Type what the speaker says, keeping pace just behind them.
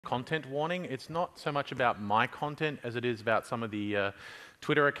content warning. It's not so much about my content as it is about some of the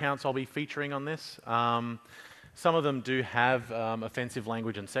Twitter accounts I'll be featuring on this. Some of them do have offensive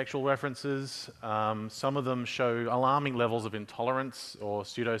language and sexual references. Some of them show alarming levels of intolerance or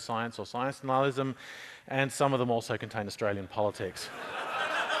pseudoscience or science denialism, and some of them also contain Australian politics.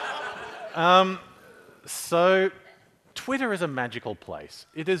 So Twitter is a magical place.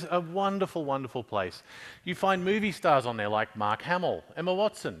 It is a wonderful, wonderful place. You find movie stars on there like Mark Hamill, Emma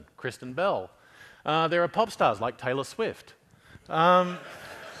Watson, Kristen Bell. There are pop stars like Taylor Swift. There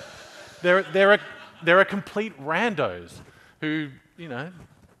are complete randos who, you know,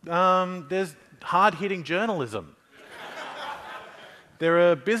 there's hard-hitting journalism.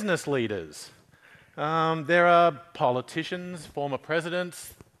 There are business leaders. There are politicians, former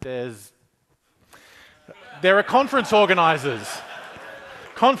presidents. There are conference organisers.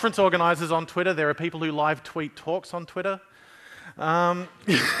 Conference organisers on Twitter. There are people who live tweet talks on Twitter.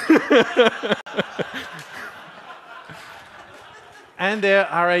 And there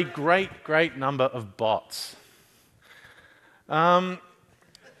are a great, great number of bots. And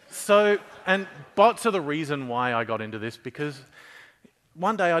bots are the reason why I got into this, because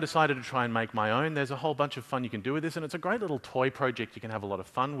one day I decided to try and make my own. There's a whole bunch of fun you can do with this, and it's a great little toy project you can have a lot of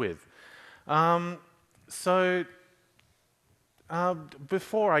fun with.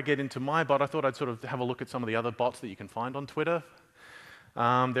 Before I get into my bot, I thought I'd sort of have a look at some of the other bots that you can find on Twitter.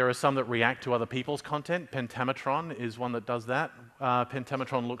 There are some that react to other people's content. Pentametron is one that does that.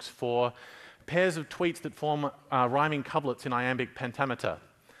 Pentametron looks for pairs of tweets that form rhyming couplets in iambic pentameter.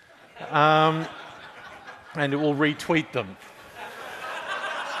 And it will retweet them.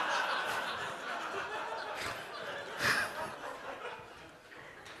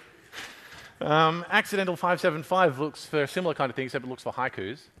 Accidental 575 looks for a similar kind of thing, except it looks for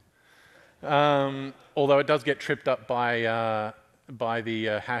haikus. Although it does get tripped up by the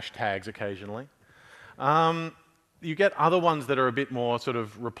hashtags occasionally. You get other ones that are a bit more sort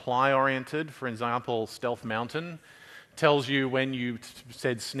of reply-oriented. For example, Stealth Mountain tells you when you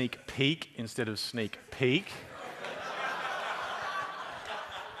said sneak peek instead of sneak peek.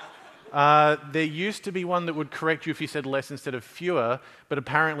 There used to be one that would correct you if you said less instead of fewer, but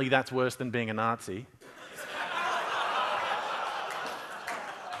apparently that's worse than being a Nazi.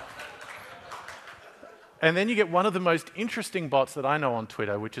 And then you get one of the most interesting bots that I know on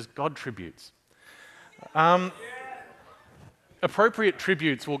Twitter, which is God tributes. Appropriate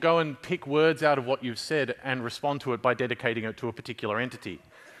tributes will go and pick words out of what you've said and respond to it by dedicating it to a particular entity.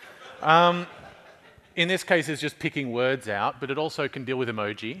 In this case, it's just picking words out, but it also can deal with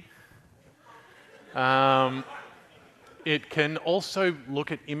emoji. It can also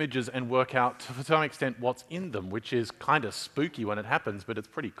look at images and work out, to some extent, what's in them, which is kind of spooky when it happens, but it's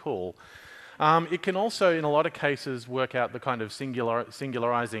pretty cool. It can also, in a lot of cases, work out the kind of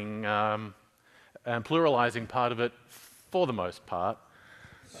singularizing and pluralizing part of it for the most part.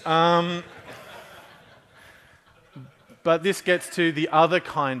 But this gets to the other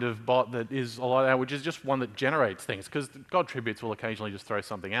kind of bot that is a lot, which is just one that generates things, because God tributes will occasionally just throw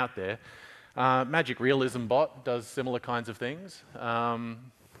something out there. Magic Realism bot does similar kinds of things.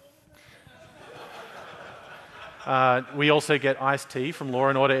 We also get Ice-T from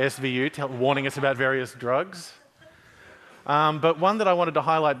Law & Order SVU warning us about various drugs. But one that I wanted to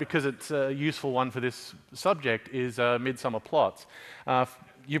highlight because it's a useful one for this subject is Midsummer Plots.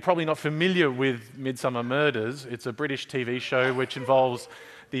 You're probably not familiar with Midsummer Murders. It's a British TV show which involves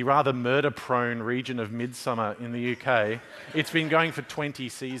the rather murder-prone region of Midsummer in the UK. It's been going for 20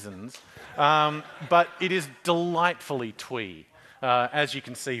 seasons, but it is delightfully twee. As you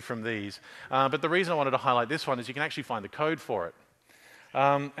can see from these. But the reason I wanted to highlight this one is you can actually find the code for it.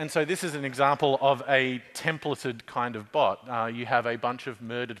 And so this is an example of a templated kind of bot. You have a bunch of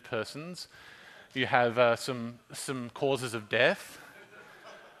murdered persons. You have some causes of death.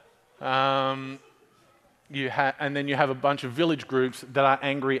 And then you have a bunch of village groups that are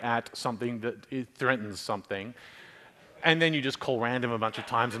angry at something that threatens something. And then you just call random a bunch of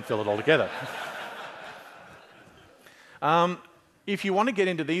times and fill it all together. If you want to get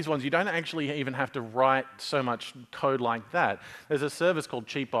into these ones, you don't actually even have to write so much code like that. There's a service called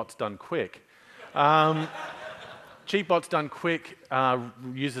Cheapbots Done Quick. Cheapbots Done Quick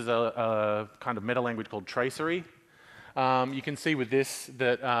uses a kind of meta language called tracery. You can see with this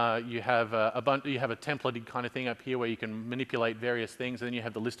that you have a templated kind of thing up here where you can manipulate various things, and then you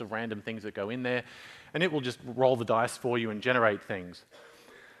have the list of random things that go in there, and it will just roll the dice for you and generate things.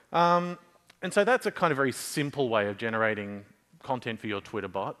 And so that's a kind of very simple way of generating content for your Twitter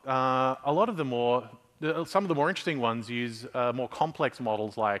bot. A lot of some of the more interesting ones use more complex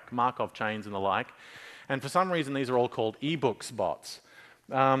models like Markov chains and the like. And for some reason, these are all called ebooks bots.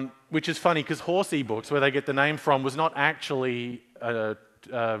 which is funny because horse ebooks, where they get the name from, was not actually a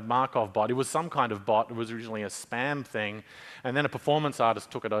Markov bot. It was some kind of bot. It was originally a spam thing, and then a performance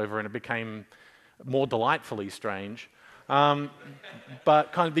artist took it over and it became more delightfully strange.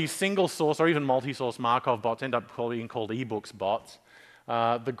 But kind of these single source or even multi-source Markov bots end up being called ebooks bots.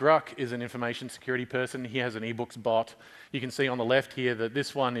 The Gruck is an information security person. He has an ebooks bot. You can see on the left here that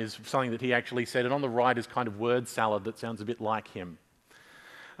this one is something that he actually said, and on the right is kind of word salad that sounds a bit like him.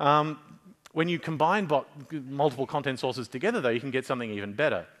 When you combine multiple content sources together, though, you can get something even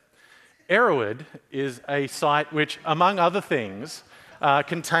better. Erowid is a site which, among other things,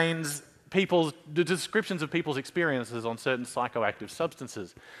 contains the descriptions of people's experiences on certain psychoactive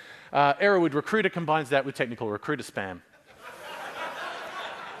substances. Erowid Recruiter combines that with technical recruiter spam.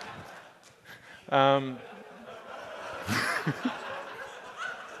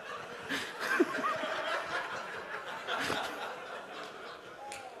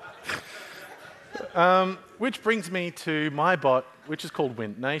 Which brings me to my bot, which is called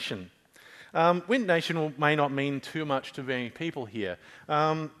Wint Nation. Wint Nation may not mean too much to many people here.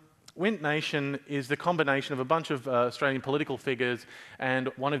 Wint Nation is the combination of a bunch of Australian political figures and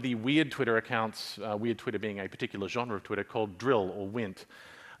one of the weird Twitter accounts, weird Twitter being a particular genre of Twitter, called Drill or Wint.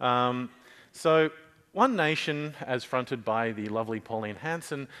 So One Nation, as fronted by the lovely Pauline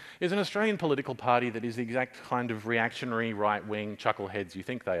Hanson, is an Australian political party that is the exact kind of reactionary right-wing chuckleheads you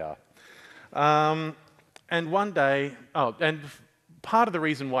think they are. And one day, and part of the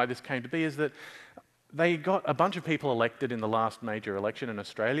reason why this came to be is that they got a bunch of people elected in the last major election in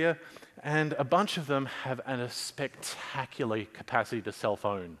Australia, and a bunch of them have a spectacular capacity to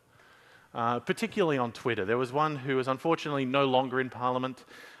self-own, particularly on Twitter. There was one who is unfortunately no longer in Parliament,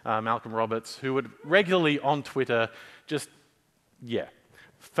 Malcolm Roberts, who would regularly on Twitter just,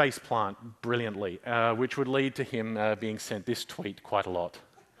 faceplant brilliantly, which would lead to him being sent this tweet quite a lot.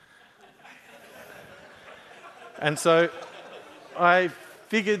 And so I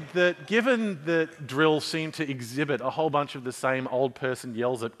figured that given that Drill seemed to exhibit a whole bunch of the same old person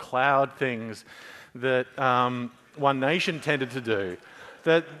yells at cloud things that One Nation tended to do,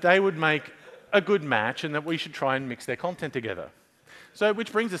 that they would make a good match and that we should try and mix their content together. So,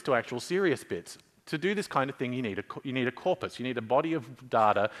 which brings us to actual serious bits. To do this kind of thing, you need a corpus, you need a body of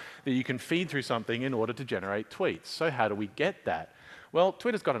data that you can feed through something in order to generate tweets. So how do we get that? Well,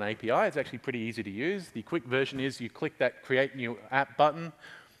 Twitter's got an API. It's actually pretty easy to use. The quick version is you click that Create New App button.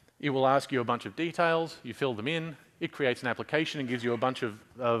 It will ask you a bunch of details. You fill them in. It creates an application and gives you a bunch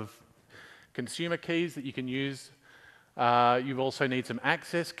of consumer keys that you can use. You also need some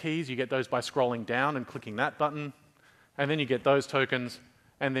access keys. You get those by scrolling down and clicking that button. And then you get those tokens,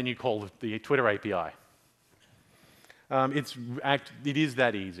 and then you call the Twitter API. It is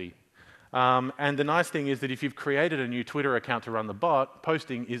that easy. And the nice thing is that if you've created a new Twitter account to run the bot,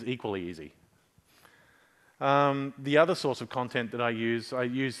 posting is equally easy. The other source of content that I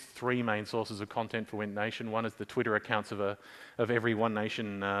use three main sources of content for Wint Nation. One is the Twitter accounts of every One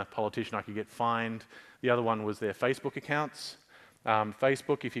Nation politician I could get fined. The other one was their Facebook accounts.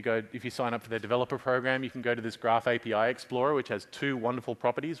 Facebook, if you sign up for their developer program, you can go to this Graph API Explorer, which has two wonderful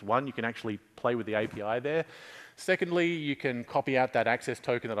properties. One, you can actually play with the API there. Secondly, you can copy out that access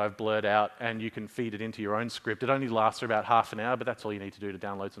token that I've blurred out and you can feed it into your own script. It only lasts for about half an hour, but that's all you need to do to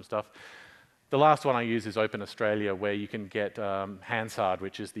download some stuff. The last one I use is Open Australia, where you can get Hansard,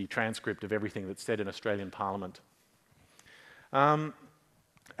 which is the transcript of everything that's said in Australian Parliament. And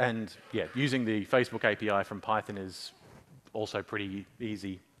yeah, using the Facebook API from Python is also pretty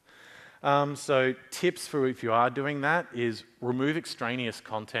easy. So tips for if you are doing that is remove extraneous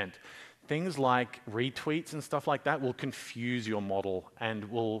content. Things like retweets and stuff like that will confuse your model and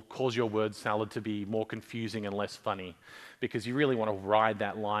will cause your word salad to be more confusing and less funny, because you really want to ride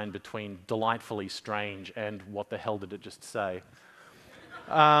that line between delightfully strange and what the hell did it just say.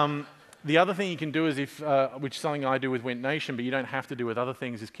 The other thing you can do is, which is something I do with Wint Nation, but you don't have to do with other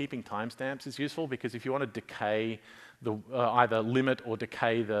things, is keeping timestamps is useful, because if you want to decay either limit or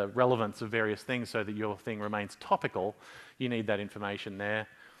decay the relevance of various things so that your thing remains topical, you need that information there.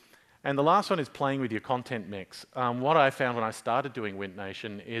 And the last one is playing with your content mix. What I found when I started doing Wint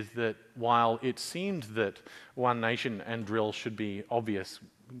Nation is that while it seemed that One Nation and Drill should be obvious,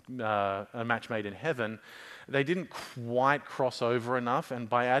 a match made in heaven, they didn't quite cross over enough, and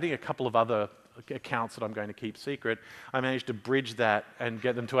by adding a couple of other accounts that I'm going to keep secret, I managed to bridge that and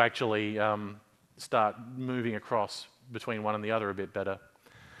get them to actually start moving across between one and the other a bit better.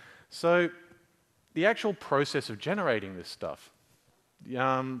 So the actual process of generating this stuff,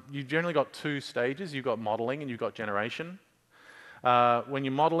 you've generally got two stages. You've got modeling and you've got generation. When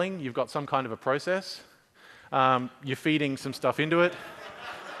you're modeling, you've got some kind of a process. You're feeding some stuff into it.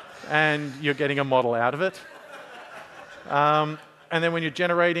 and you're getting a model out of it. And then when you're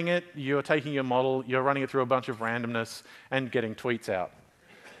generating it, you're taking your model, you're running it through a bunch of randomness and getting tweets out.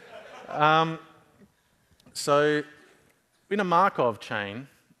 So in a Markov chain,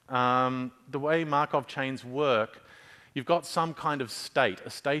 the way Markov chains work, you've got some kind of state. A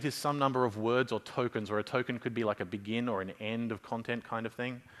state is some number of words or tokens, or a token could be like a begin or an end of content kind of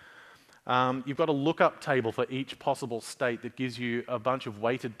thing. You've got a lookup table for each possible state that gives you a bunch of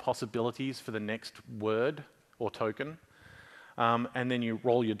weighted possibilities for the next word or token. And then you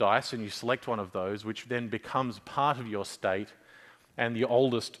roll your dice and you select one of those, which then becomes part of your state, and the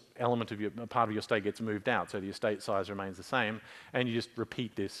oldest element of part of your state gets moved out, so your state size remains the same, and you just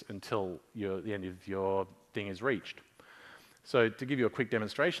repeat this until the end of your thing is reached. So to give you a quick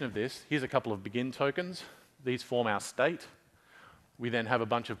demonstration of this, here's a couple of begin tokens. These form our state. We then have a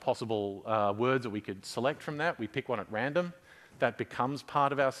bunch of possible words that we could select from that. We pick one at random. That becomes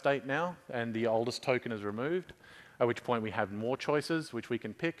part of our state now, and the oldest token is removed, at which point we have more choices which we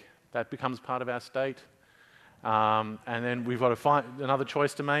can pick. That becomes part of our state. And then we've got to find another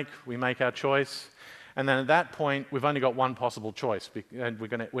choice to make. We make our choice. And then at that point, we've only got one possible choice, and we're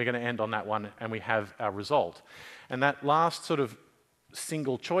going to end on that one, and we have our result. And that last sort of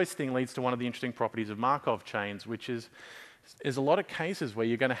single choice thing leads to one of the interesting properties of Markov chains, which is there's a lot of cases where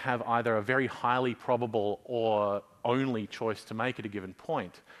you're going to have either a very highly probable or only choice to make at a given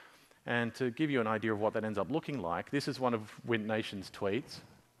point. And to give you an idea of what that ends up looking like, this is one of Wint Nation's tweets.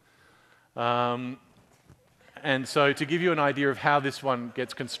 And so to give you an idea of how this one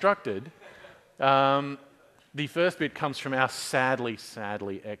gets constructed, the first bit comes from our sadly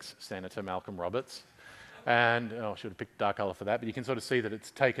ex-Senator Malcolm Roberts. And I should have picked a dark colour for that, but you can sort of see that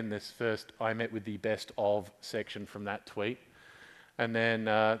it's taken this first "I met with the best of" section from that tweet. And then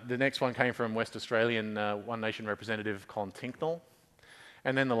the next one came from West Australian One Nation representative Colin Tinknell.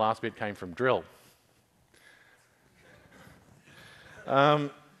 And then the last bit came from Drill.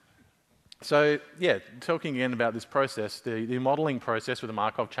 So yeah, talking again about this process, the modelling process with a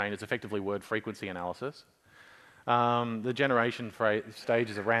Markov chain is effectively word frequency analysis. The generation stage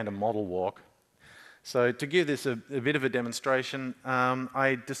is a random model walk. So to give this a bit of a demonstration,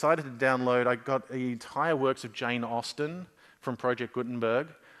 I decided to download, I got the entire works of Jane Austen from Project Gutenberg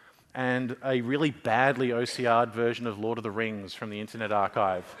and a really badly OCR'd version of Lord of the Rings from the Internet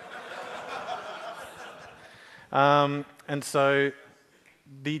Archive. And so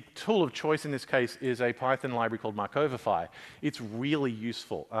the tool of choice in this case is a Python library called markovify. It's really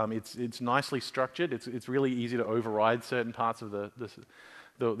useful. It's nicely structured. It's really easy to override certain parts of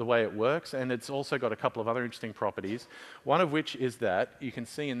the way it works, and it's also got a couple of other interesting properties, one of which is that you can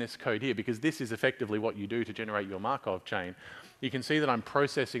see in this code here, because this is effectively what you do to generate your Markov chain, you can see that I'm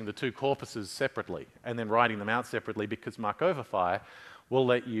processing the two corpuses separately and then writing them out separately, because markovify will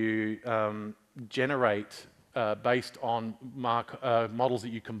let you generate based on models that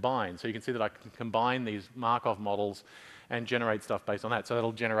you combine. So you can see that I can combine these Markov models and generate stuff based on that. So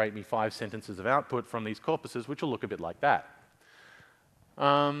that'll generate me 5 sentences of output from these corpuses, which will look a bit like that.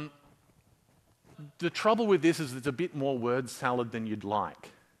 The trouble with this is it's a bit more word salad than you'd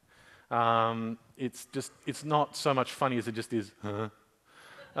like. It's not so much funny as it just is.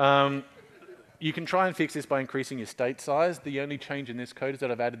 You can try and fix this by increasing your state size. The only change in this code is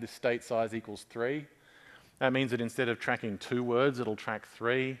that I've added this state size equals 3. That means that instead of tracking 2 words, it'll track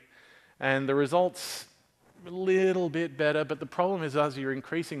 3. And the result's a little bit better, but the problem is as you're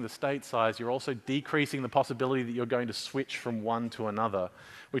increasing the state size, you're also decreasing the possibility that you're going to switch from one to another,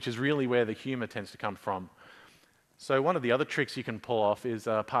 which is really where the humor tends to come from. So one of the other tricks you can pull off is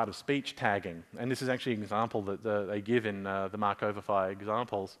part of speech tagging. And this is actually an example that they give in the markovify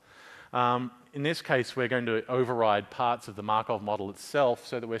examples. In this case, we're going to override parts of the Markov model itself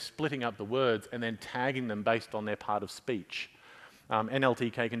so that we're splitting up the words and then tagging them based on their part of speech.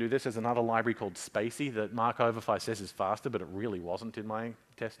 NLTK can do this. There's another library called Spacey that Markovify says is faster, but it really wasn't in my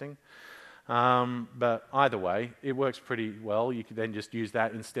testing. But either way, it works pretty well. You can then just use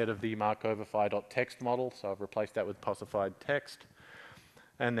that instead of the markovify.text model. So I've replaced that with possified text.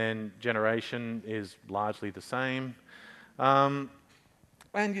 And then generation is largely the same. And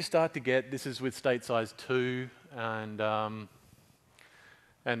you start to get, this is with state size 2,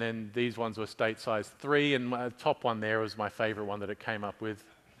 and then these ones were state size 3, and my top one there was my favorite one that it came up with.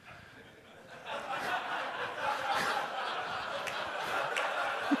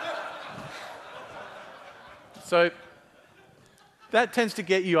 So that tends to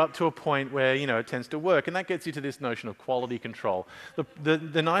get you up to a point where, you know, it tends to work, and that gets you to this notion of quality control.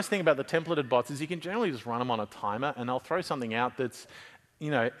 The nice thing about the templated bots is you can generally just run them on a timer, and they'll throw something out that's, you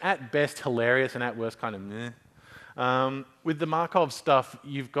know, at best hilarious and at worst kind of meh. With the Markov stuff,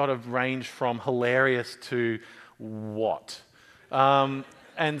 you've got a range from hilarious to what?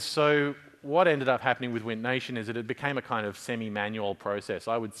 And so what ended up happening with Wint Nation is that it became a kind of semi-manual process.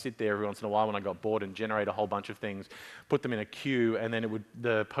 I would sit there every once in a while when I got bored and generate a whole bunch of things, put them in a queue, and then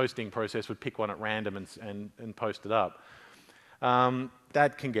the posting process would pick one at random and post it up.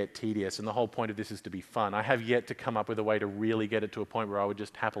 That can get tedious, and the whole point of this is to be fun. I have yet to come up with a way to really get it to a point where I would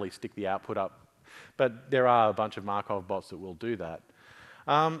just happily stick the output up. But there are a bunch of Markov bots that will do that.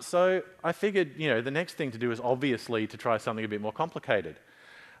 So I figured, the next thing to do is obviously to try something a bit more complicated.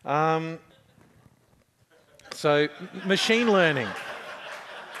 So machine learning.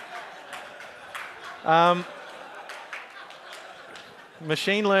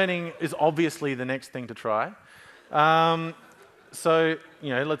 Machine learning is obviously the next thing to try. So,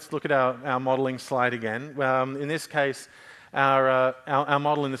 let's look at our modeling slide again. In this case, our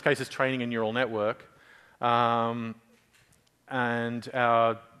model in this case is training a neural network. And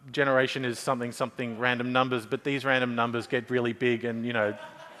our generation is something random numbers, but these random numbers get really big and,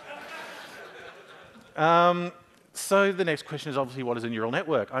 so the next question is obviously, what is a neural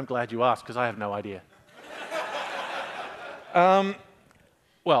network? I'm glad you asked, because I have no idea.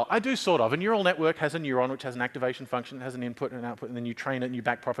 Well, I do sort of. A neural network has a neuron, which has an activation function, it has an input and an output, and then you train it and you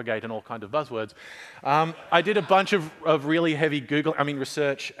backpropagate and all kinds of buzzwords. I did a bunch of really heavy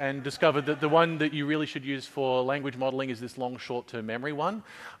research and discovered that the one that you really should use for language modeling is this long short-term memory one,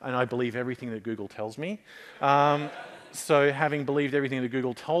 and I believe everything that Google tells me. So having believed everything that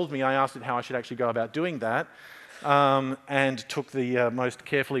Google told me, I asked it how I should actually go about doing that, and took the most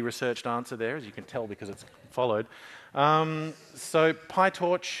carefully researched answer there, as you can tell because it's followed. So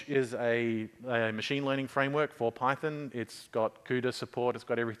PyTorch is a machine learning framework for Python. It's got CUDA support. It's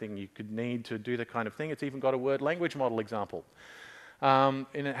got everything you could need to do that kind of thing. It's even got a word language model example. And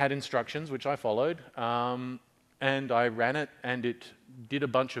it had instructions, which I followed. And I ran it, and it did a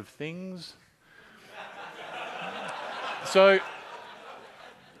bunch of things. So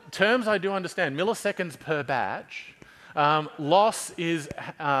terms I do understand. Milliseconds per batch. Loss is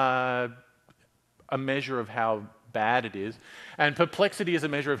a measure of how bad it is, and perplexity is a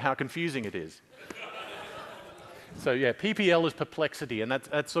measure of how confusing it is. So yeah, PPL is perplexity, and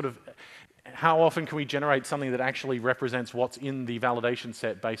that's sort of how often can we generate something that actually represents what's in the validation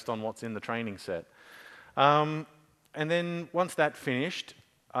set based on what's in the training set. And then once that finished,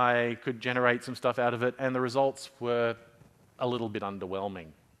 I could generate some stuff out of it, and the results were a little bit underwhelming.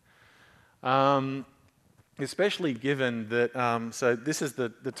 Especially given that, so this is the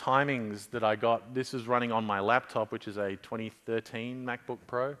timings that I got. This is running on my laptop, which is a 2013 MacBook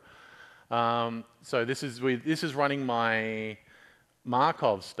Pro. So this is running my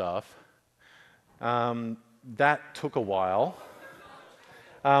Markov stuff. That took a while.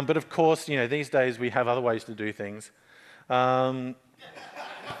 But of course, these days we have other ways to do things.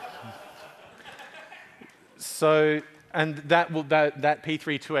 And that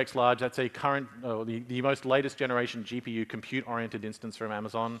P3 2x large, that's a current, the most latest generation GPU compute-oriented instance from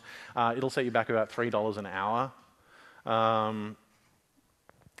Amazon. It'll set you back about $3 an hour. A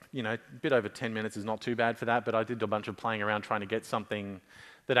bit over 10 minutes is not too bad for that, but I did a bunch of playing around trying to get something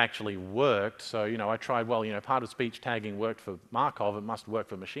that actually worked. So, I tried, part of speech tagging worked for Markov, it must work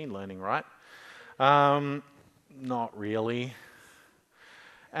for machine learning, right? Not really.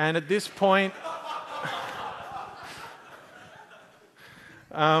 And at this point,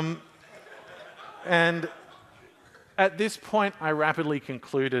 and at this point, I rapidly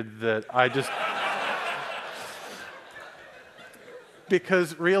concluded that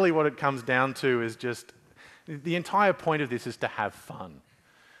because really what it comes down to is just, the entire point of this is to have fun.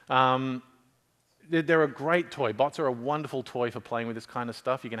 They're a great toy. Bots are a wonderful toy for playing with this kind of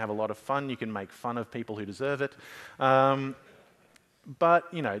stuff. You can have a lot of fun. You can make fun of people who deserve it. But,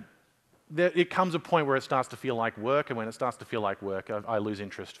 it comes a point where it starts to feel like work, and when it starts to feel like work, I lose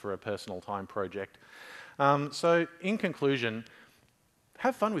interest for a personal time project. So in conclusion,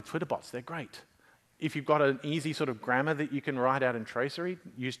 have fun with Twitter bots. They're great. If you've got an easy sort of grammar that you can write out in tracery,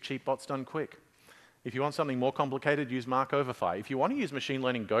 use cheap bots done quick. If you want something more complicated, use markovify. If you want to use machine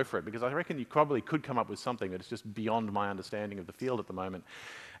learning, go for it, because I reckon you probably could come up with something that is just beyond my understanding of the field at the moment.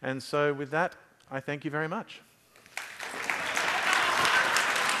 And so with that, I thank you very much.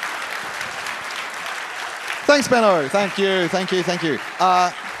 Thanks, Benno. Thank you, thank you, thank you.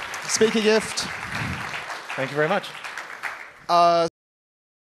 Speaker gift. Thank you very much.